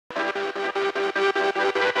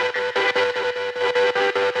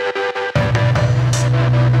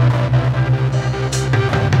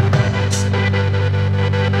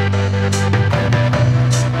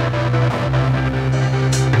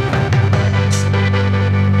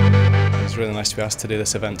really nice to be asked to do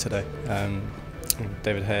this event today.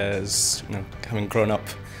 David Hare is, having grown up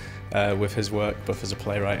with his work, both as a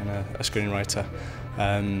playwright and a screenwriter.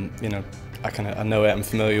 I know it, I'm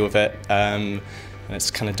familiar with it, and it's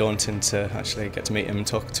kind of daunting to actually get to meet him and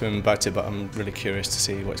talk to him about it, but I'm really curious to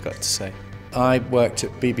see what he's got to say. I worked at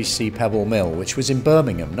BBC Pebble Mill, which was in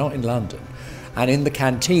Birmingham, not in London. And in the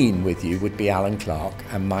canteen with you would be Alan Clark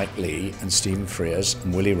and Mike Lee and Stephen Frears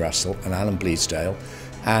and Willie Russell and Alan Bleasdale.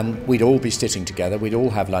 And we'd all be sitting together, we'd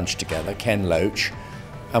all have lunch together, Ken Loach,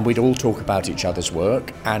 and we'd all talk about each other's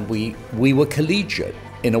work. And we were collegiate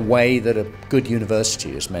in a way that a good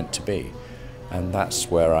university is meant to be. And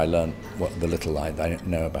that's where I learned what the little I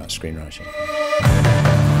know about screenwriting.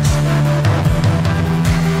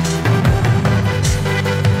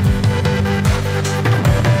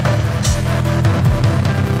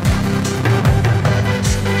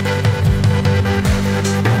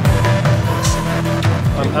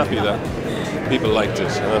 I'm happy that people liked it,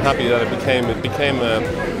 and I'm happy that it became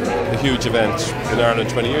a huge event in Ireland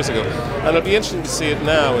 20 years ago. And it'll be interesting to see it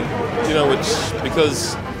now, and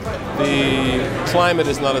because the climate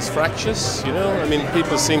is not as fractious. I mean,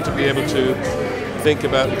 people seem to be able to think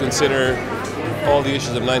about and consider all the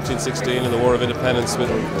issues of 1916 and the War of Independence with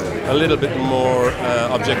a little bit more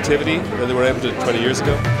objectivity than they were able to 20 years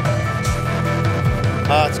ago.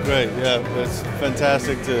 It's great, yeah. It's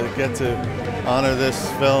fantastic to get to honor this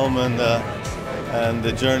film and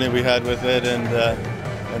the journey we had with it,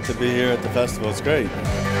 and to be here at the festival. It's great.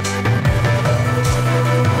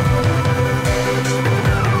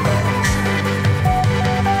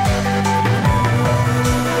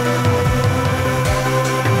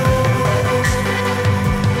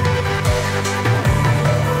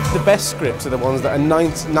 The best scripts are the ones that are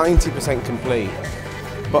 90% complete,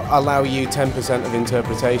 but allow you 10% of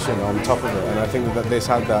interpretation on top of it, and I think that this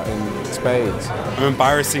had that in spades. I'm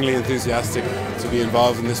embarrassingly enthusiastic to be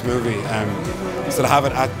involved in this movie. So to have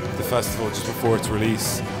it at the festival just before its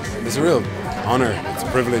release is a real honour, it's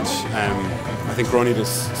a privilege. I think Ronnie does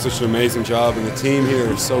such an amazing job, and the team here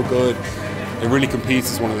is so good. It really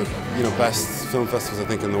competes as one of the best film festivals I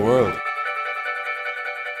think in the world.